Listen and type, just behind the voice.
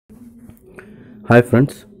Hi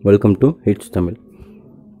friends, welcome to HitchTamil.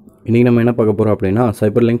 இன்றைக்கி நம்ம என்ன பார்க்க போகிறோம் அப்படின்னா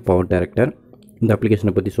சைபர்லிங்க் பவர் டைரக்டர். இந்த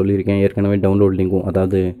அப்ளிகேஷனை பற்றி சொல்லியிருக்கேன். ஏற்கனவே டவுன்லோட் லிங்க்கும்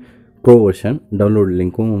அதாவது ப்ரோ வெர்ஷன் டவுன்லோட்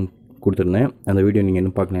லிங்க்கும் கொடுத்துருந்தேன். அந்த வீடியோ நீங்கள்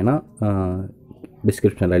இன்னும் பார்க்கலைன்னா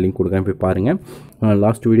டிஸ்கிரிப்ஷனில் லிங்க் கொடுக்குறேன், போய் பாருங்கள்.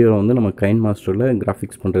 லாஸ்ட் வீடியோவில் வந்து நம்ம கைன் மாஸ்டரில்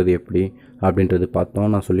கிராஃபிக்ஸ் பண்ணுறது எப்படி அப்படின்றது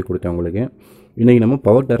பார்த்தோம், நான் சொல்லி கொடுத்தேன் உங்களுக்கு. இன்றைக்கி நம்ம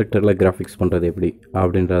பவர் டைரக்டரில் கிராஃபிக்ஸ் பண்ணுறது எப்படி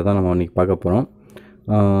அப்படின்றத தான் நம்ம இன்றைக்கி பார்க்க போகிறோம்.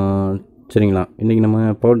 சரிங்களா, இன்றைக்கி நம்ம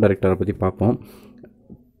பவர் டைரக்டரை பற்றி பார்ப்போம்.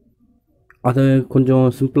 அது கொஞ்சம்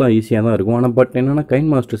சிம்பிளாக ஈஸியாக தான் இருக்கும். ஆனால் பட் என்னென்னா கைன்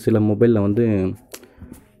மாஸ்டர் சில மொபைலில் வந்து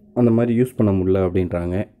அந்த மாதிரி யூஸ் பண்ண முடியல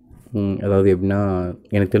அப்படின்றாங்க. அதாவது எப்படின்னா,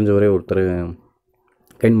 எனக்கு தெரிஞ்ச வரை ஒருத்தர்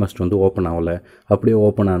கைன் மாஸ்டர் வந்து ஓப்பன் ஆகலை, அப்படியே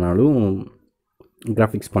ஓப்பன் ஆனாலும்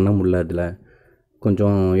கிராஃபிக்ஸ் பண்ண முடியல. அதில்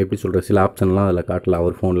கொஞ்சம் எப்படி சொல்கிற சில ஆப்ஷன்லாம் அதில் காட்டல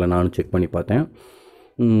அவர் ஃபோனில். நானும் செக் பண்ணி பார்த்தேன்.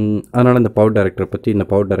 அதனால் இந்த பவர் டைரக்டரை பற்றி, இந்த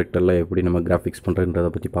பவர் டைரக்டரில் எப்படி நம்ம கிராஃபிக்ஸ் பண்ணுறதுன்றதை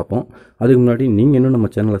பற்றி பார்ப்போம். அதுக்கு முன்னாடி நீங்கள் இன்னும் நம்ம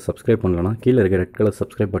சேனலை சப்ஸ்கிரைப் பண்ணலன்னா கீழே இருக்க ரெட் கலர்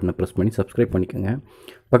சப்ஸ்கிரைப் பட்டனை ப்ரெஸ் பண்ணி சப்ஸ்கிரைப் பண்ணிக்கோங்க.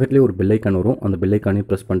 பக்கத்துலேயே ஒரு பெல் ஐக்கான் வரும், அந்த பெல் ஐக்கானே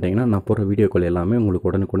ப்ரெஸ் பண்ணிட்டீங்கன்னா நான் போடுற வீடியோக்கள் எல்லாமே உங்களுக்கு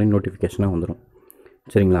உடனுக்குடனே நோட்டிஃபிகேஷனாக வந்துடும்.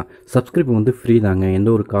 சரிங்களா, சப்ஸ்கிரைப் வந்து ஃப்ரீ தாங்க. எந்த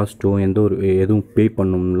ஒரு காஸ்ட்டோ எதுவும் பே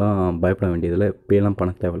பண்ணணும்லாம் பயப்பட வேண்டியதில்லை. பேலாம்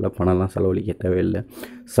பண்ண தேவையில்லை, பணம்லாம் செலவழிக்க தேவையில்லை.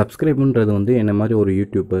 சப்ஸ்கிரைப்புன்றது வந்து என்ன மாதிரி ஒரு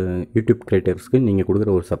யூடியூப் கிரியேட்டர்ஸ்க்கு நீங்கள்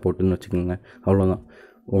கொடுக்குற ஒரு சப்போர்ட்டுன்னு வச்சுக்கோங்க, அவ்வளோதான்.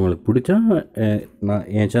 உங்களுக்கு பிடிச்சா நான்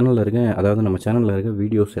என் சேனலில் இருக்க, அதாவது நம்ம சேனலில் இருக்க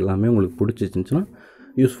வீடியோஸ் எல்லாமே உங்களுக்கு பிடிச்சிருந்துச்சுன்னா,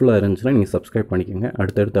 யூஸ்ஃபுல்லாக இருந்துச்சுன்னா நீங்கள் சப்ஸ்கிரைப் பண்ணிக்கோங்க.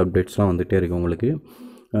 அடுத்தடுத்த அப்டேட்ஸ்லாம் வந்துகிட்டே இருக்குது உங்களுக்கு.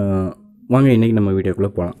 வாங்க இன்றைக்கி நம்ம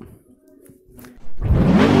வீடியோக்குள்ளே போகலாம்.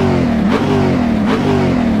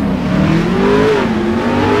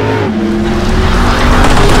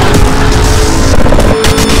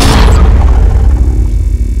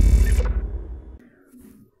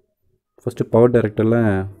 ஃபஸ்ட்டு பவர் டைரக்டரில்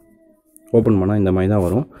ஓப்பன் பண்ணால் இந்த மாதிரி தான்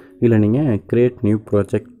வரும். இல்லை நீங்கள் create new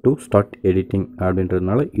project to start editing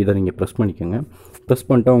அப்படின்றதுனால இதை நீங்கள் ப்ரெஸ் பண்ணிக்கோங்க. ப்ரெஸ்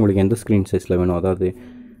பண்ணிட்டா உங்களுக்கு எந்த ஸ்க்ரீன் சைஸில் வேணும், அதாவது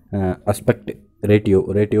அஸ்பெக்ட்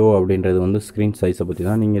ரேட்டியோ அப்படின்றது வந்து ஸ்க்ரீன் சைஸை பற்றி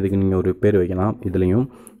தான். இதுக்கு நீங்கள் ஒரு பேர் வைக்கலாம். இதுலேயும்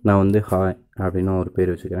நான் வந்து ஹாய் அப்படின்னு ஒரு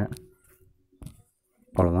பேர் வச்சுக்கிறேன்,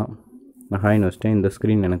 அவ்வளோதான். நான் ஹாய்னு வச்சிட்டேன். இந்த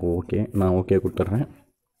ஸ்க்ரீன் எனக்கு ஓகே, நான் ஓகே கொடுத்துட்றேன்.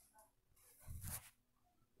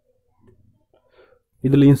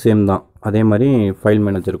 இதுலேயும் சேம் தான், அதே மாதிரி ஃபைல்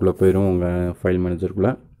மேனேஜருக்குள்ளே போயிடும். உங்கள் ஃபைல்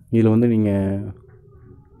மேனேஜருக்குள்ளே இதில் வந்து நீங்கள்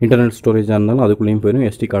இன்டர்னல் ஸ்டோரேஜாக இருந்தாலும் அதுக்குள்ளேயும் போயிடும்,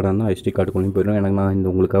 எஸ்டி கார்டாக இருந்தால் எஸ்டி கார்டுக்குள்ளேயும் போயிடும். நான்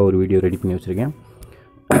உங்களுக்காக ஒரு வீடியோ ரெடி பண்ணி வச்சுருக்கேன்.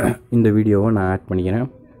 இந்த வீடியோவை நான் ஆட் பண்ணிக்கிறேன்.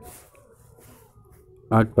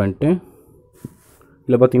 ஆட் பண்ணிட்டு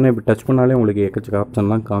இதில் பார்த்திங்கன்னா இப்படி டச் பண்ணாலே உங்களுக்கு எக்கச்சக்க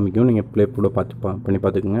ஆப்ஷன்லாம் காமிக்கும். நீங்கள் ப்ளே கூட பண்ணி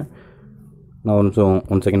பார்த்துக்குங்க. நான்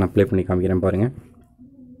ஒன் செகண்ட் நான் ப்ளே பண்ணி காமிக்கிறேன், பாருங்கள்.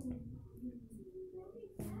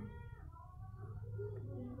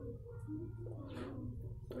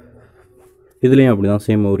 இதுலேயும் அப்படி தான்,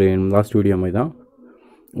 சேம் ஒரு லாஸ்ட் வீடியோ மாதிரி தான்.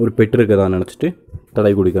 ஒரு பெட் இருக்கதா நினச்சிட்டு தடை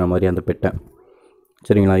குடிக்கிற மாதிரி அந்த பெட்டை.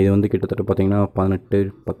 சரிங்களா, இது வந்து கிட்டத்தட்ட பார்த்திங்கன்னா 18,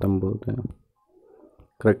 19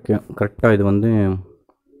 கரெக்டாக இது வந்து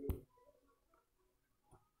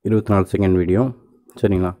 24 செகண்ட் வீடியோ.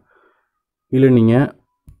 சரிங்களா, இல்லை நீங்கள்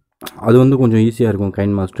அது வந்து கொஞ்சம் ஈஸியாக இருக்கும்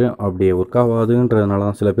கைன் மாஸ்டர். அப்படியே ஒர்க் ஆகாதுன்றதுனால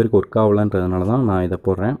தான், சில பேருக்கு ஒர்க் ஆகலைன்றதுனால தான் நான் இதை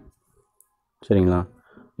போடுறேன். சரிங்களா,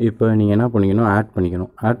 இப்போ நீங்கள் என்ன பண்ணிக்கணும், ஆட்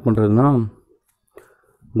பண்ணிக்கணும். ஆட் பண்ணுறதுனா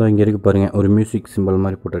இதோ இங்கே இருக்குது பாருங்கள், ஒரு மியூசிக் சிம்பிள்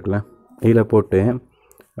மாதிரி போட்டிருக்கல, இதில் போட்டு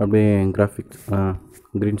அப்படியே கிராஃபிக்ஸ்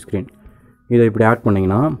க்ரீன் ஸ்க்ரீன் இதை இப்படி ஆட்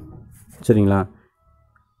பண்ணிங்கன்னா, சரிங்களா,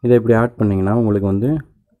 இதை இப்படி ஆட் பண்ணிங்கன்னா உங்களுக்கு வந்து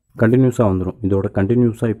கண்டினியூஸாக வந்துடும். இதோட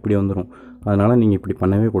கண்டினியூஸாக இப்படி வந்துடும். அதனால் நீங்கள் இப்படி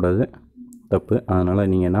பண்ணவே கூடாது, தப்பு. அதனால்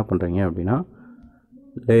நீங்கள் என்ன பண்ணுறீங்க அப்படின்னா,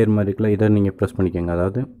 லேயர் மாதிரி இருக்குல்ல, இதை நீங்கள் ப்ரெஸ் பண்ணிக்கோங்க.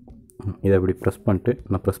 அதாவது இதை இப்படி ப்ரெஸ் பண்ணிட்டு,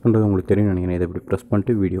 நான் ப்ரெஸ் பண்ணுறது உங்களுக்கு தெரியும் நினைக்கிறேன். இதை இப்படி ப்ரெஸ்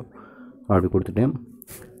பண்ணிட்டு வீடியோ அப்படி கொடுத்துட்டு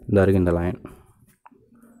இந்த இருக்குது இந்த லைன்,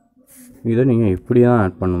 இதை நீங்கள் இப்படி தான்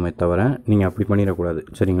ஆட் பண்ணுமே தவிர நீங்கள் அப்படி பண்ணிடக்கூடாது.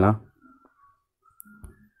 சரிங்களா,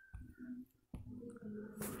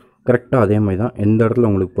 கரெக்டாக அதே மாதிரி தான். எந்த இடத்துல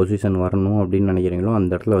உங்களுக்கு பொசிஷன் வரணும் அப்படின்னு நினைக்கிறீங்களோ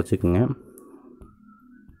அந்த இடத்துல வச்சுக்கோங்க.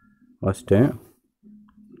 ஃபஸ்ட்டு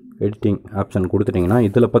எடிட்டிங் ஆப்ஷன் கொடுத்துட்டிங்கன்னா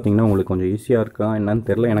இதில் பார்த்திங்கன்னா உங்களுக்கு கொஞ்சம் ஈஸியாக இருக்கா என்னன்னு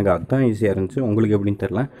தெரில. எனக்கு அதுதான் ஈஸியாக இருந்துச்சு, உங்களுக்கு எப்படின்னு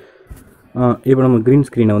தெரில. இப்போ நம்ம க்ரீன்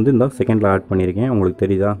ஸ்க்ரீனை வந்து இந்த செகண்டில் ஆட் பண்ணியிருக்கேன். உங்களுக்கு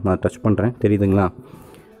தெரியுதா, நான் டச் பண்ணுறேன், தெரியுதுங்களா?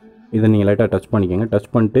 இதை நீங்கள் லைட்டாக டச் பண்ணிக்கோங்க.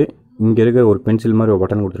 டச் பண்ணிட்டு இங்கே இருக்க ஒரு பென்சில் மாதிரி ஒரு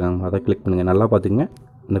பட்டன் கொடுத்துருக்காங்க, அதை கிளிக் பண்ணுங்கள். நல்லா பார்த்துங்க,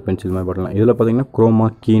 இந்த பென்சில் மாதிரி பட்டன். இதில் பார்த்திங்கன்னா குரோமா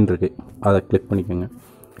கீன்னு இருக்குது, அதை கிளிக் பண்ணிக்கோங்க.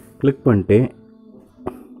 கிளிக் பண்ணிட்டு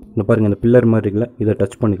இந்த பாருங்கள், இந்த பில்லர் மாதிரி இருக்குல்ல, இதை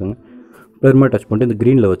டச் பண்ணிக்கோங்க. பில்லர் மாதிரி டச் பண்ணிட்டு இந்த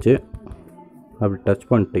க்ரீனில் வச்சு அப்படி டச்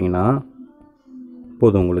பண்ணிட்டீங்கன்னா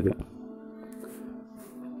போதும் உங்களுக்கு.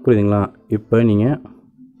 புரியுதுங்களா? இப்போ நீங்கள்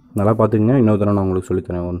நல்லா பார்த்துக்குங்க. இன்னொரு தடவை நான் உங்களுக்கு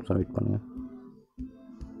சொல்லித்தரேன், ஒரு நிமிஷம் வெயிட் பண்ணுங்கள்.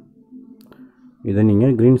 இதை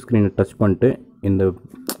நீங்கள் க்ரீன் ஸ்க்ரீனை டச் பண்ணிட்டு இந்த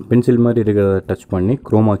பென்சில் மாதிரி இருக்கிறத டச் பண்ணி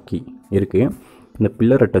குரோமா கீ இருக்குது, இந்த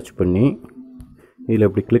பில்லரை டச் பண்ணி இதில்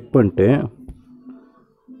இப்படி கிளிக் பண்ணிட்டு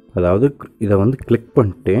அதாவது இதை வந்து கிளிக்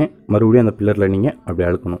பண்ணிட்டு மறுபடியும் அந்த பில்லரில் நீங்கள் அப்படி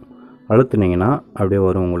அழுத்தணும். அழுத்துனீங்கன்னா அப்படியே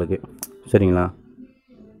வரும் உங்களுக்கு. சரிங்களா?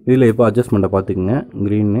 இதில் இப்போ அட்ஜஸ்ட்மெண்ட்டை பார்த்துக்குங்க.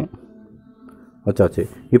 க்ரீன்னு வச்சாச்சு.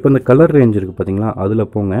 இப்போ இந்த கலர் ரேஞ்ச் இருக்குது பார்த்தீங்களா,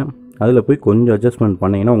 அதில் போங்க. அதில் போய் கொஞ்சம் அட்ஜஸ்ட்மெண்ட்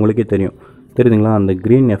பண்ணிங்கன்னா உங்களுக்கே தெரியுதுங்களா? அந்த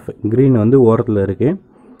க்ரீன் வந்து ஓரத்தில் இருக்குது.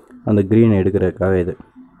 அந்த க்ரீனை எடுக்கிறதுக்காக இது.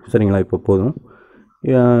 சரிங்களா? இப்போ போதும்.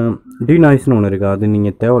 டீநாய்ஸ்னு ஒன்று இருக்குது, அது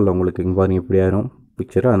நீங்கள் தேவையில்லை உங்களுக்கு. இங்கே பாருங்கள் இப்படி ஆயிரும்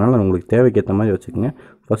பிக்சரு. அதனால் உங்களுக்கு தேவைக்கு ஏற்ற மாதிரி வச்சுக்கோங்க.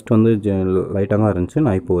 ஃபஸ்ட் வந்து லைட்டாக தான் இருந்துச்சு.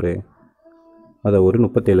 நான் இப்போ அதை ஒரு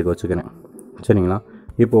 37க்கு வச்சுக்கிறேன். சரிங்களா?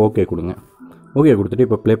 இப்போ ஓகே கொடுங்க. ஓகே கொடுத்துட்டு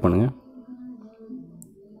இப்போ ப்ளே பண்ணுங்கள்.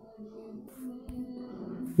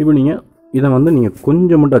 இப்போ நீங்கள் இதை வந்து நீங்கள்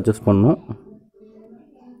கொஞ்சம் மட்டும் அட்ஜஸ்ட் பண்ணணும்.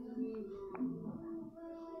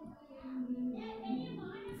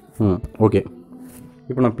 ஓகே.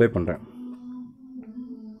 இப்போ நான் ப்ளே பண்ணுறேன்.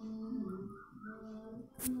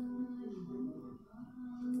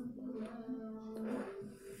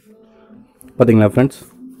 பார்த்தீங்களா ஃப்ரெண்ட்ஸ்,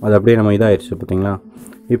 அது அப்படியே நம்ம இதாகிடுச்சு பார்த்தீங்களா?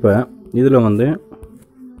 இப்போ இதில் வந்து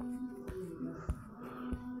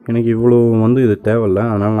எனக்கு இவ்வளோ வந்து இது தேவையில்லை,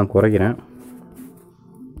 அதனால் நான் குறைக்கிறேன்.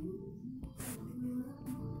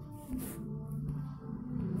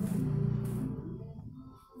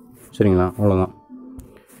 சரிங்களா? அவ்வளோதான்.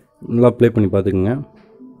 நல்லா ப்ளே பண்ணி பார்த்துக்குங்க.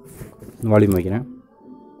 வால்யூம் வைக்கிறேன்.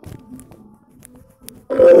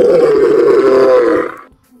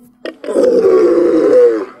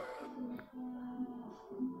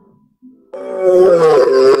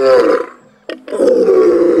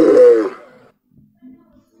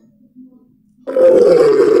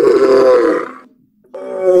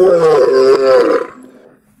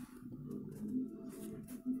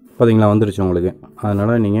 பார்த்தீங்களா? வந்துருச்சு உங்களுக்கு.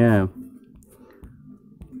 அதனால் நீங்கள்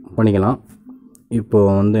பண்ணிக்கலாம். இப்போது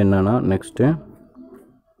வந்து என்னென்னா நெக்ஸ்ட்டு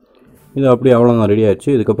இது அப்படியே அவ்வளோதான், ரெடி ஆகிடுச்சு.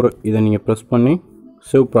 இதுக்கப்புறம் இதை நீங்கள் ப்ரெஸ் பண்ணி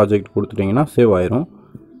சேவ் ப்ராஜெக்ட் கொடுத்துட்டிங்கன்னா சேவ் ஆயிரும்.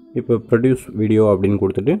 இப்போ ப்ரொடியூஸ் வீடியோ அப்படின்னு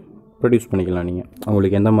கொடுத்துட்டு ப்ரொடியூஸ் பண்ணிக்கலாம். நீங்கள்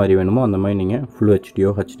உங்களுக்கு எந்த மாதிரி வேணுமோ அந்த மாதிரி நீங்கள் ஃபுல்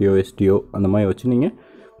ஹெச்டியோ எஸ்டியோ அந்த மாதிரி வச்சு நீங்கள்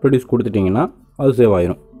ப்ரொடியூஸ் கொடுத்துட்டிங்கன்னா அது சேவ்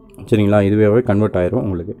ஆயிரும். சரிங்களா? இதுவே கன்வெர்ட் ஆயிரும்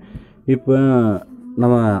உங்களுக்கு. இப்போ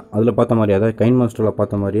நம்ம அதில் பார்த்த மாதிரி, அதாவது கைன் மாஸ்டரில்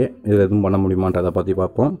பார்த்த மாதிரியே இதில் எதுவும் பண்ண முடியுமான்றதை பற்றி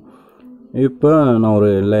பார்ப்போம். இப்போ நான் ஒரு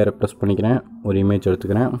லேயரை ப்ரெஸ் பண்ணிக்கிறேன். ஒரு இமேஜ்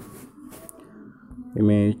எடுத்துக்கிறேன்.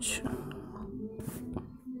 இமேஜ்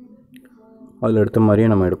அதில் எடுத்த மாதிரியே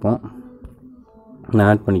நம்ம எடுப்போம். நான்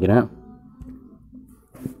ஆட் பண்ணிக்கிறேன்.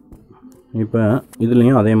 இப்போ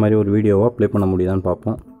இதுலேயும் அதே மாதிரி ஒரு வீடியோவாக ப்ளே பண்ண முடியுதான்னு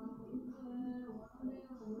பார்ப்போம்.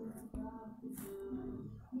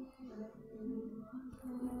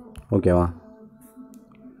 ஓகேவா?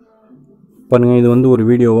 பாருங்கள், இது வந்து ஒரு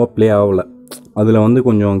வீடியோவாக ப்ளே ஆகலை. அதில் வந்து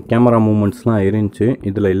கொஞ்சம் கேமரா மூமெண்ட்ஸ்லாம் இருந்துச்சு,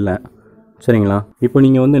 இதில் இல்லை. சரிங்களா? இப்போ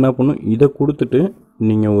நீங்கள் வந்து என்ன பண்ணணும், இதை கொடுத்துட்டு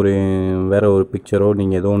நீங்கள் வேறு ஒரு பிக்சரோ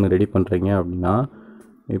நீங்கள் ஏதோ ஒன்று ரெடி பண்ணுறீங்க அப்படின்னா,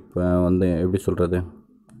 இப்போ வந்து எப்படி சொல்கிறது,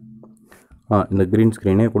 இந்த க்ரீன்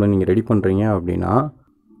ஸ்க்ரீனே கூட நீங்கள் ரெடி பண்ணுறீங்க அப்படின்னா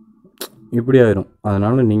இப்படி ஆயிரும்.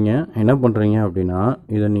 அதனால் நீங்கள் என்ன பண்ணுறீங்க அப்படின்னா,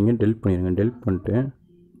 இதை நீங்கள் டெலிட் பண்ணிடுங்க. டெலிட் பண்ணிட்டு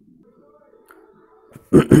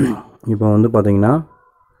இப்போ வந்து பார்த்தீங்கன்னா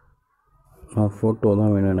ஃபோட்டோ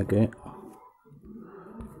தான் வேணும் எனக்கு.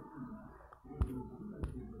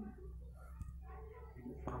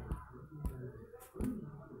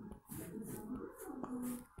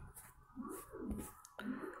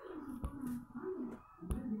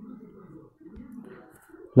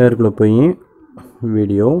 லேயருக்குள்ளே போய்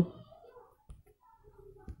வீடியோ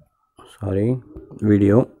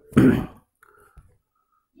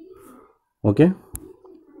ஓகே.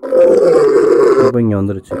 இப்போ இங்கே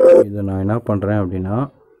வந்துருச்சு. இதை நான் என்ன பண்ணுறேன் அப்படின்னா,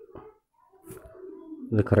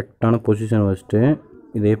 இது கரெக்டான பொசிஷன் வச்சுட்டு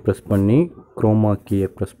இதே ப்ரெஸ் பண்ணி குரோமா கீயை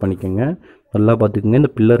ப்ரெஸ் பண்ணிக்கோங்க. நல்லா பார்த்துக்குங்க.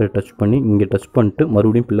 இந்த பில்லரை டச் பண்ணி இங்கே டச் பண்ணிட்டு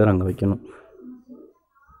மறுபடியும் பில்லர் அங்கே வைக்கணும்.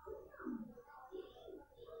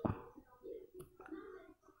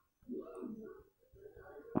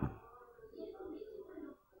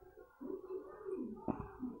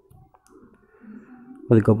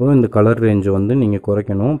 அதுக்கப்புறம் இந்த கலர் ரேஞ்சை வந்து நீங்கள்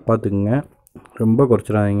குறைக்கணும், பார்த்துக்குங்க. ரொம்ப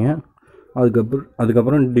குறைச்சிடாதீங்க.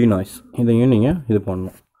 அதுக்கப்புறம் டீநாய்ஸ் இதையும் நீங்கள் இது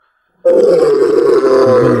பண்ணணும்.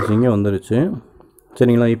 இங்கே வந்துருச்சு.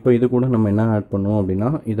 சரிங்களா? இப்போ இது கூட நம்ம என்ன ஆட் பண்ணுவோம் அப்படின்னா,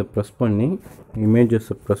 இதை ப்ரெஸ் பண்ணி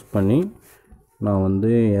இமேஜஸை ப்ரெஸ் பண்ணி நான்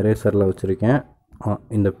வந்து எரேசரில் வச்சுருக்கேன்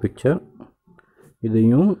இந்த பிக்சர்.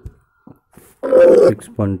 இதையும்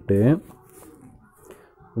ஃபிக்ஸ் பண்ணிட்டு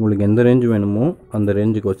உங்களுக்கு எந்த ரேஞ்சு வேணுமோ அந்த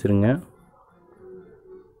ரேஞ்சுக்கு வச்சுருங்க.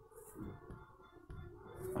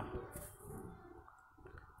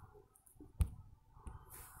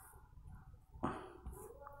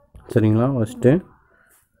 சரிங்களா? ஃபஸ்ட்டு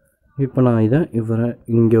இப்போ நான் இவரை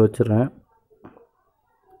இங்கே வச்சிடுறேன்.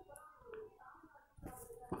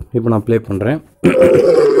 இப்போ நான் ப்ளே பண்ணுறேன்.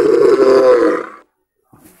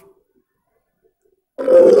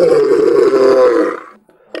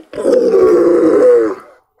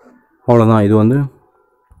 அவ்வளோதான். இது வந்து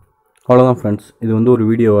அவ்வளோதான் ஃப்ரெண்ட்ஸ். இது வந்து ஒரு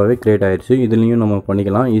வீடியோவாகவே க்ரியேட் ஆகிடுச்சு. இதுலேயும் நம்ம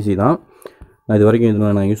பண்ணிக்கலாம், ஈஸி தான். நான் இது வரைக்கும்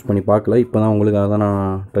இதில் நான் யூஸ் பண்ணி பார்க்கல, இப்போ தான் உங்களுக்காக தான்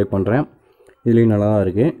நான் ட்ரை பண்ணுறேன். இதுலேயும் நல்லா தான்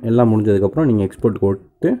இருக்குது. எல்லாம் முடிஞ்சதுக்கப்புறம் நீங்கள் எக்ஸ்போர்ட்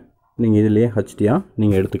கொடுத்து நீங்கள் இதிலேயே ஹெச்டியாக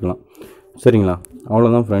நீங்கள் எடுத்துக்கலாம். சரிங்களா?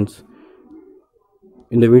 அவ்வளோதான் ஃப்ரெண்ட்ஸ்.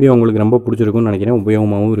 இந்த வீடியோ உங்களுக்கு ரொம்ப பிடிச்சிருக்குன்னு நினைக்கிறேன்,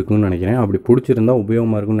 உபயோகமாகவும் இருக்குன்னு நினைக்கிறேன். அப்படி பிடிச்சிருந்தா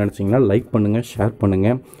உபயோகமாக இருக்குன்னு நினச்சிங்கன்னா லைக் பண்ணுங்கள், ஷேர்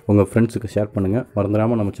பண்ணுங்கள், உங்கள் ஃப்ரெண்ட்ஸுக்கு ஷேர் பண்ணுங்கள்.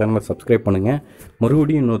 மறந்துடாமல் நம்ம சேனலை சப்ஸ்கிரைப் பண்ணுங்கள்.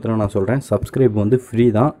 மறுபடியும் இன்னொருத்தர நான் சொல்கிறேன், சப்ஸ்கிரைப் வந்து ஃப்ரீ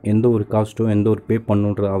தான். எந்த ஒரு காஸ்ட்டோ எந்த ஒரு பே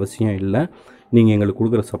பண்ணுன்ற அவசியம் இல்லை. நீங்கள் எங்களுக்கு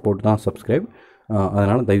கொடுக்குற சப்போர்ட் தான் சப்ஸ்கிரைப்.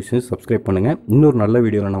 அதனால் தயவுசெய்து சப்ஸ்கிரைப் பண்ணுங்கள். இன்னொரு நல்ல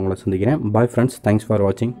வீடியோவில் நான் உங்களை சந்திக்கிறேன். பாய் ஃப்ரெண்ட்ஸ், தேங்க்ஸ் ஃபார்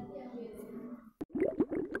வாட்சிங்.